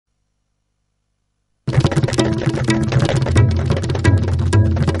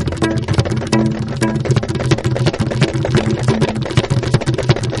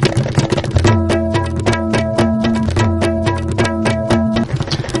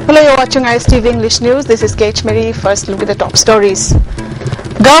Hello, you're watching ISTV English News. This is Kate Mary. First look at the top stories.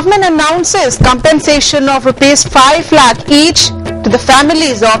 Government announces compensation of rupees 5 lakh each to the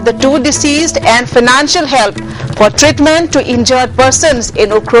families of the two deceased and financial help for treatment to injured persons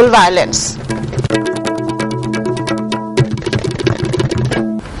in Ukhrul violence.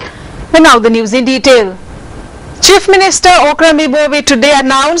 And now the news in detail. Chief Minister Okram Ibobi today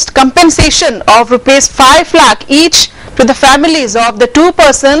announced compensation of rupees 5 lakh each to the families of the two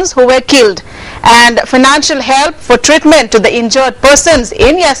persons who were killed and financial help for treatment to the injured persons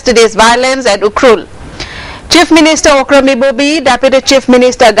in yesterday's violence at Ukhrul. Chief Minister Okram Ibobi, Deputy Chief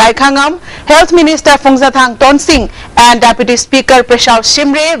Minister Gaikhangam, Health Minister Phongsathang Tonsing and Deputy Speaker Prashant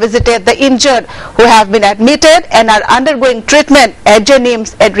Shimre visited the injured who have been admitted and are undergoing treatment at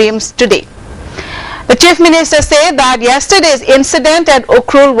Janims at Reims today. The Chief Minister said that yesterday's incident at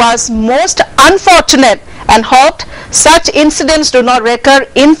Ukhrul was most unfortunate and hoped such incidents do not recur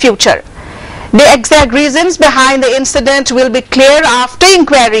in future. The exact reasons behind the incident will be clear after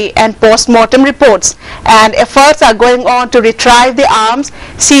inquiry and post-mortem reports, and efforts are going on to retrieve the arms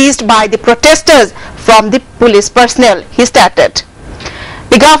seized by the protesters from the police personnel, he stated.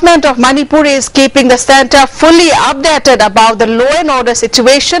 The government of Manipur is keeping the centre fully updated about the law and order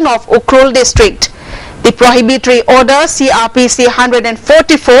situation of Ukhrul district. The prohibitory order CRPC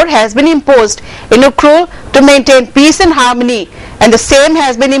 144 has been imposed in Ukhrul to maintain peace and harmony, and the same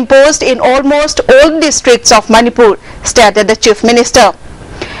has been imposed in almost all districts of Manipur, stated the Chief Minister.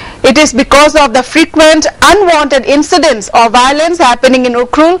 It is because of the frequent unwanted incidents of violence happening in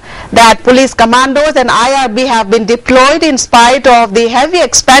Ukhrul that police commandos and IRB have been deployed in spite of the heavy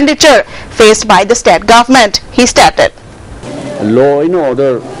expenditure faced by the state government, he stated. Law and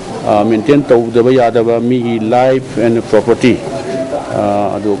order maintain tawdaba yadaba mi life and property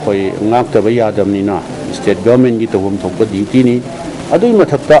adu koi ngak taba yadamnina state government gi tawum thokpa duty ni adui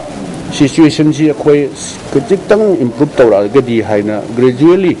mathakta situation si koi kitang improve tawra gadi haina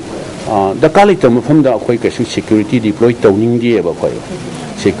gradually the kali tam famda koi kasu security deploy tawning di ba koi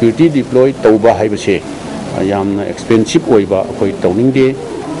security deploy tawba haibase yamna expensive oiba koi tawning di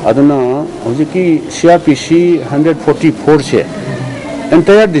aduna hojiki CRPC 144 se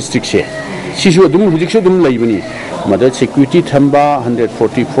entire district se sisu dum hujikse dum laibani mother security thamba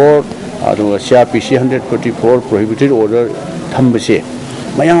 144 adu CRPC 144 prohibited order thambase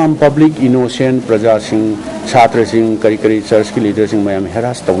mayam public innocent praja sing chhatra sing kari church ki leader sing mayam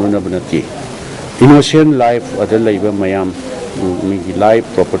harass tawna banati innocent life other laiba mayam mi life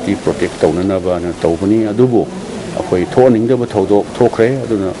property protect tawna ba na tawbani adubu akoi thoning da ba thodok thokre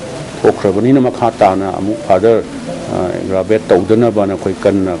aduna thokrabani na makha ta na amu father grabet tawdana bana koi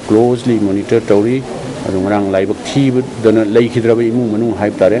kan closely monitor tawri adungrang laibak thi dana leikhidra ba imu manu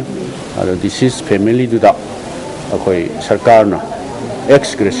haib tare this is family du da koi sarkar na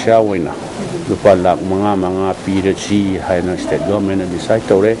ex gratia waina lupa lak manga pira chi haina state government decide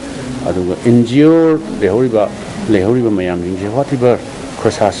tawre adunga NGO lehoriba mayam jingje whatever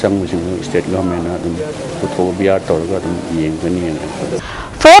khosa sang musing state government adum putho biar tawga adum yengani.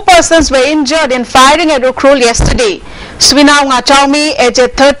 4 persons were injured in firing at Ukhrul yesterday. Swinao Ngachaumi,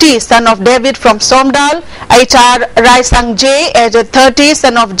 aged 30, son of David from Somdal; HR Raisang J, aged 30,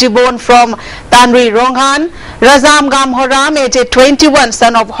 son of Jibon from Tanri Ronghan; Razam Gamhoram, aged 21,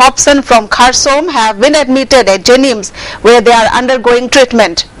 son of Hobson from Kharsom, have been admitted at Janims, where they are undergoing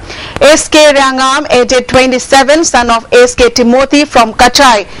treatment. SK Rangam, aged 27, son of SK Timothy from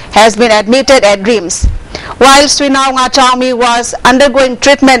Kachai, has been admitted at Reims. While Swinao Ngachaumi was undergoing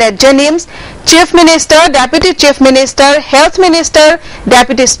treatment at Janims, Chief Minister, Deputy Chief Minister, Health Minister,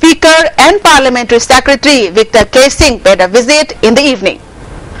 Deputy Speaker and Parliamentary Secretary Victor K. Singh paid a visit in the evening.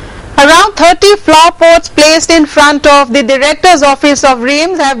 Around 30 flower pots placed in front of the Director's Office of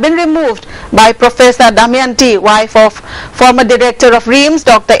Reims have been removed by Professor Damayanti, wife of former Director of Reims,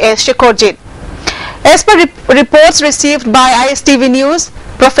 Dr. S. Shekhorjit. As per reports received by ISTV News,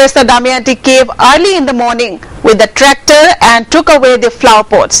 Professor Damayanti came early in the morning with the tractor and took away the flower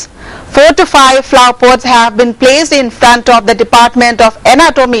pots. 4 to 5 flower pots have been placed in front of the Department of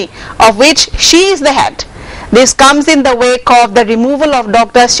Anatomy, of which she is the head. This comes in the wake of the removal of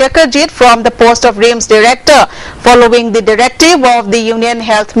Dr. Shekhorjit from the post of Reims Director following the directive of the Union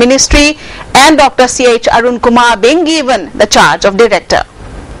Health Ministry and Dr. C.H. Arun Kumar being given the charge of Director.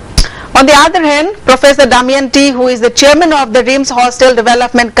 On the other hand, Professor Damayanti, who is the chairman of the Reims Hostel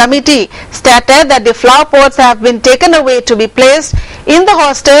Development Committee, stated that the flower pots have been taken away to be placed in the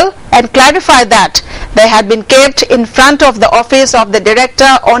hostel and clarified that they had been kept in front of the office of the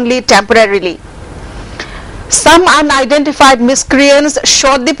director only temporarily. Some unidentified miscreants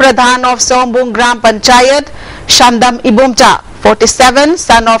shot the Pradhan of Sombung Gram Panchayat Shandam Ibumta, 47,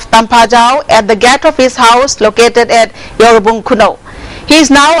 son of Tampajao, at the gate of his house located at Yorubung Kuno. He is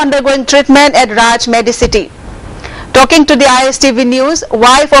now undergoing treatment at Raj Medicity. Talking to the ISTV News,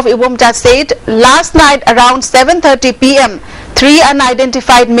 wife of Ibumta said, last night around 7:30 p.m., 3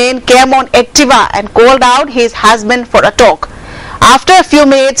 unidentified men came on Activa and called out his husband for a talk. After a few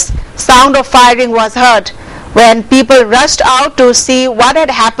minutes, sound of firing was heard. When people rushed out to see what had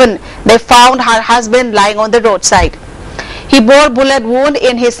happened, they found her husband lying on the roadside. He bore bullet wound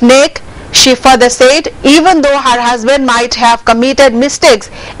in his neck. She further said, even though her husband might have committed mistakes,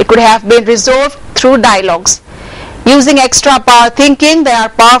 it could have been resolved through dialogues. Using extra power thinking they are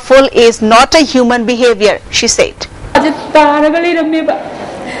powerful is not a human behavior, she said.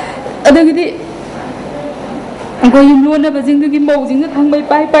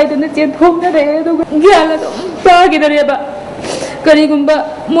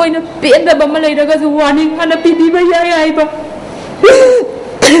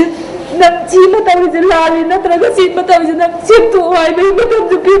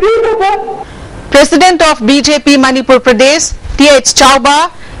 President of BJP Manipur Pradesh, T.H. Chauba,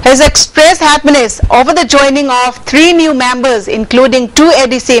 has expressed happiness over the joining of 3 new members, including 2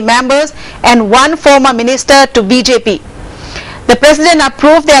 ADC members and 1 former minister to BJP. The president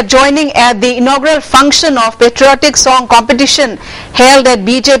approved their joining at the inaugural function of patriotic song competition held at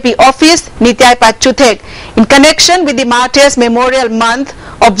BJP office, Nityai Pachuthek, in connection with the Martyrs Memorial Month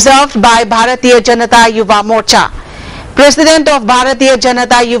observed by Bharatiya Janata Yuva Morcha. President of Bharatiya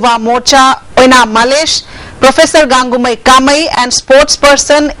Janata Yuva Morcha, Oina Malesh, Professor Gangumai Kamai and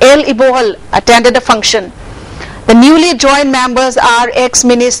sportsperson El Ibohal attended the function. The newly joined members are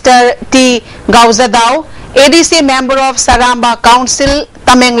ex-minister T. Gauzadao, ADC member of Saramba Council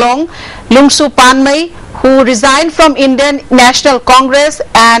Tamenglong, Lungsu Panmai, who resigned from Indian National Congress,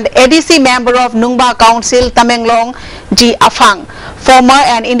 and ADC member of Nungba Council Tamenglong, G. Afang, former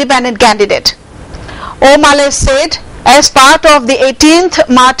and independent candidate. Omale said, as part of the 18th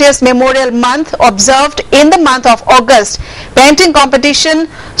Martyrs Memorial Month observed in the month of August, painting competition,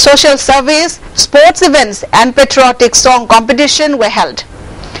 social service, sports events and patriotic song competition were held.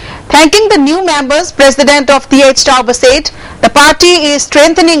 Thanking the new members, President of T.H. Chauba said, the party is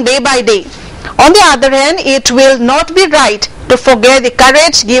strengthening day by day. On the other hand, it will not be right to forget the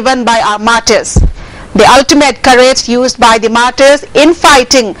courage given by our martyrs. The ultimate courage used by the martyrs in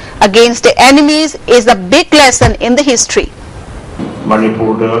fighting against the enemies is a big lesson in the history.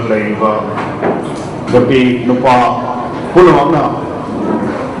 Manipur Gapi Nupa Pulana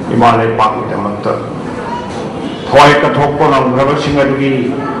Himalaya Pakitamanta Toy Katopolam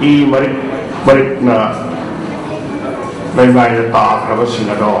Ravasingadi E Marikna Mayma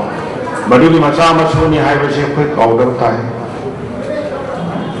Ravasingado Baduli Masama Suni Havasi quick out of time.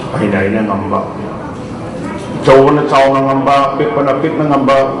 I died a number. Chowna Chowna number, Pipana Pitna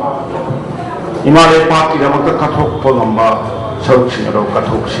number, Himalaya Party, the Maka Katok number, Souchino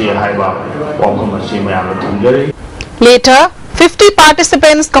Katoksi Haiba, Wakumasi Mayama. Later, 50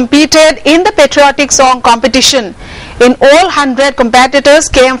 participants competed in the patriotic song competition. In all, 100 competitors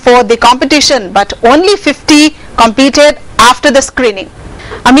came for the competition, but only 50 competed after the screening.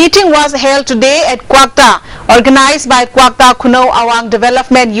 A meeting was held today at Kwakta, organized by Kwakta Kuno Awang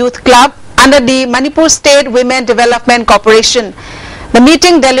Development Youth Club under the Manipur State Women Development Corporation. The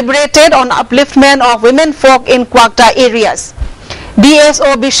meeting deliberated on upliftment of women folk in Kwakta areas.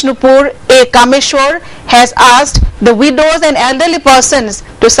 BSO Bishnupur A. Kameshwar has asked the widows and elderly persons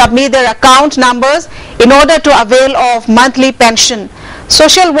to submit their account numbers in order to avail of monthly pension.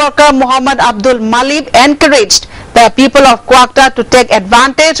 Social worker Muhammad Abdul Malib encouraged the people of Kwakta to take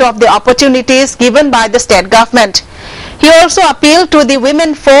advantage of the opportunities given by the state government. He also appealed to the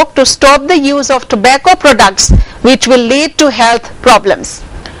women folk to stop the use of tobacco products which will lead to health problems.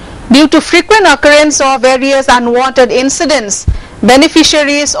 Due to frequent occurrence of various unwanted incidents,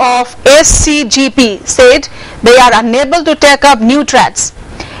 beneficiaries of SCGP said they are unable to take up new threats.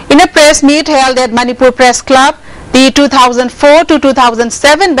 In a press meet held at Manipur Press Club, the 2004 to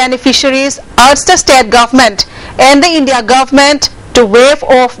 2007 beneficiaries urged the state government and the India government to waive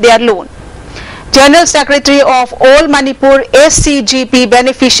off their loan. General Secretary of All Manipur SCGP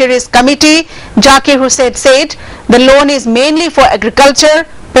Beneficiaries Committee, Zakir Hussain, said the loan is mainly for agriculture,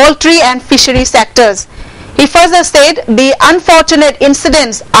 poultry and fishery sectors. He further said the unfortunate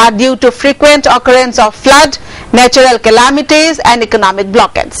incidents are due to frequent occurrence of flood, natural calamities and economic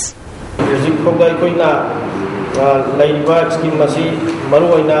blockades.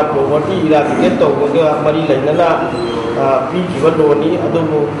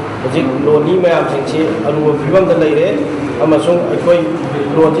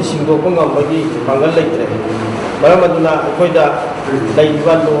 Maram aduna koida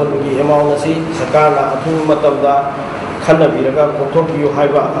laiban loan gi amount asi sarkarna athu matamda khanna biraga kothokyu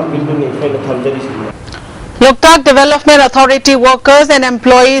haiba abinduni koida thamjari. Loktak Development Authority workers and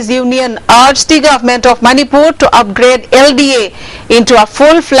employees union urged the government of Manipur to upgrade LDA into a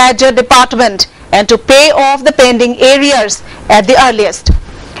full-fledged department and to pay off the pending arrears at the earliest.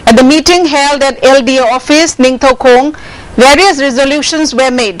 At the meeting held at LDA office Ningthokong, various resolutions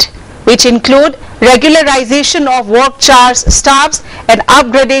were made, which include regularization of work charge staffs and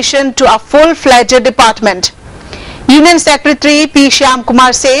upgradation to a full-fledged department. Union Secretary P. Shyam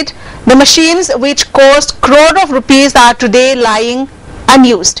Kumar said the machines which cost crore of rupees are today lying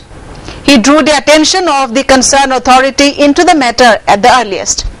unused. He drew the attention of the concerned authority into the matter at the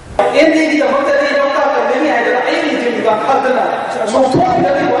earliest.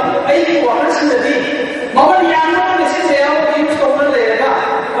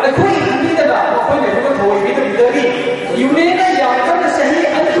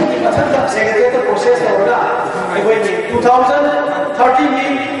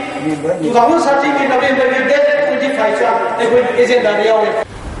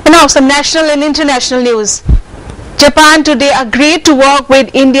 And now some national and international news. Japan today agreed to work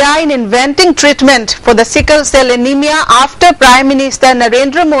with India in inventing treatment for the sickle cell anemia after Prime Minister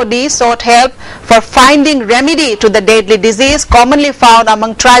Narendra Modi sought help for finding remedy to the deadly disease commonly found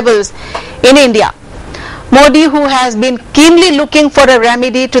among tribals in India. Modi, who has been keenly looking for a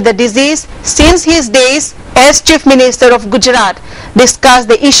remedy to the disease since his days as Chief Minister of Gujarat, discussed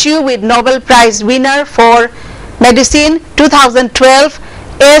the issue with Nobel Prize winner for Medicine 2012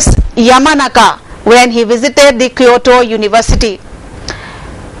 S. Yamanaka when he visited the Kyoto University.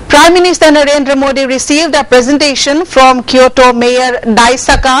 Prime Minister Narendra Modi received a presentation from Kyoto Mayor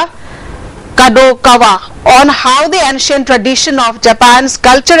Daisaka Kadokawa on how the ancient tradition of Japan's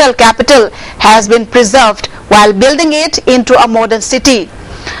cultural capital has been preserved while building it into a modern city.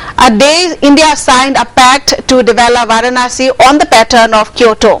 A day India signed a pact to develop Varanasi on the pattern of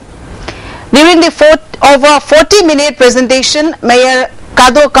Kyoto. During the over 40-minute presentation, Mayor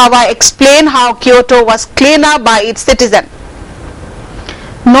Kadokawa explained how Kyoto was cleaner by its citizens.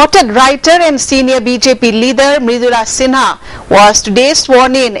 Noted writer and senior BJP leader Mridula Sinha was today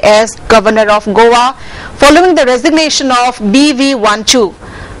sworn in as Governor of Goa following the resignation of B.V. Vanchu.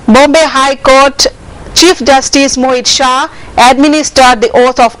 Bombay High Court Chief Justice Mohit Shah administered the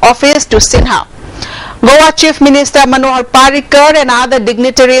oath of office to Sinha. Goa Chief Minister Manohar Parrikar and other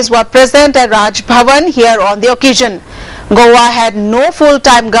dignitaries were present at Raj Bhavan here on the occasion. Goa had no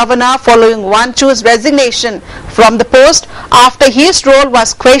full-time governor following Vanchu's resignation from the post after his role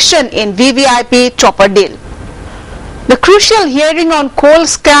was questioned in VVIP chopper deal. The crucial hearing on coal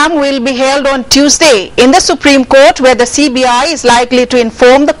scam will be held on Tuesday in the Supreme Court, where the CBI is likely to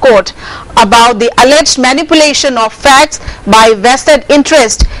inform the court about the alleged manipulation of facts by vested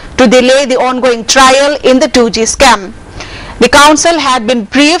interest to delay the ongoing trial in the 2G scam. The council had been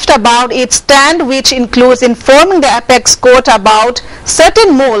briefed about its stand, which includes informing the apex court about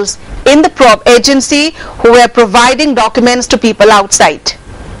certain moles in the probe agency who were providing documents to people outside.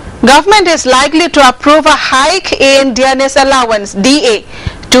 Government is likely to approve a hike in DNS allowance DA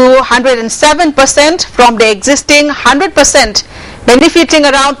to 107% from the existing 100%, benefiting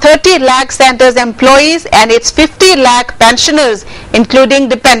around 30 lakh centers employees and its 50 lakh pensioners, including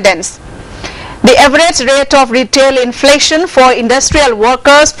dependents. The average rate of retail inflation for industrial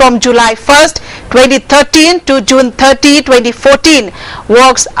workers from July 1st, 2013 to June 30, 2014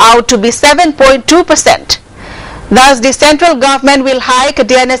 works out to be 7.2%. Thus, the central government will hike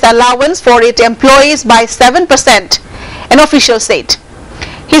DNS allowance for its employees by 7%, an official said.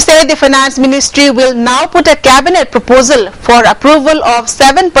 He said the finance ministry will now put a cabinet proposal for approval of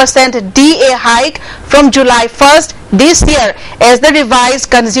 7% DA hike from July 1st this year as the revised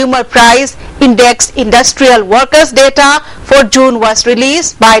consumer price index industrial workers data for June was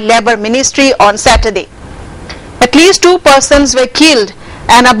released by Labour Ministry on Saturday. At least 2 persons were killed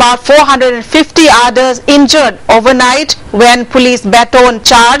and about 450 others injured overnight when police baton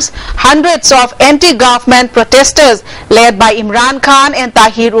charged hundreds of anti-government protesters led by Imran Khan and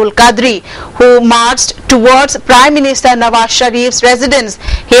Tahir ul Qadri, who marched towards Prime Minister Nawaz Sharif's residence,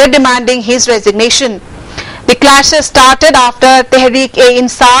 here demanding his resignation. The clashes started after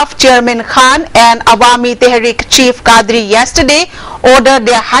Tehreek-e-Insaf Chairman Khan and Awami Tehreek Chief Qadri yesterday ordered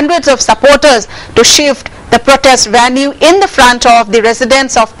their hundreds of supporters to shift the protest venue in the front of the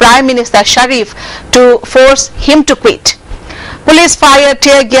residence of Prime Minister Sharif to force him to quit. Police fired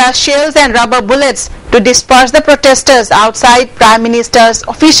tear gas shells and rubber bullets to disperse the protesters outside Prime Minister's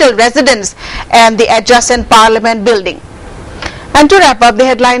official residence and the adjacent Parliament building. And to wrap up the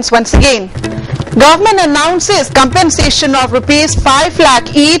headlines once again, Government announces compensation of ₹5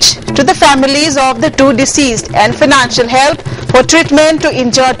 lakh each to the families of the two deceased and financial help for treatment to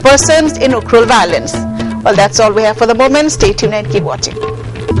injured persons in Ukhrul violence. Well, that's all we have for the moment. Stay tuned and keep watching.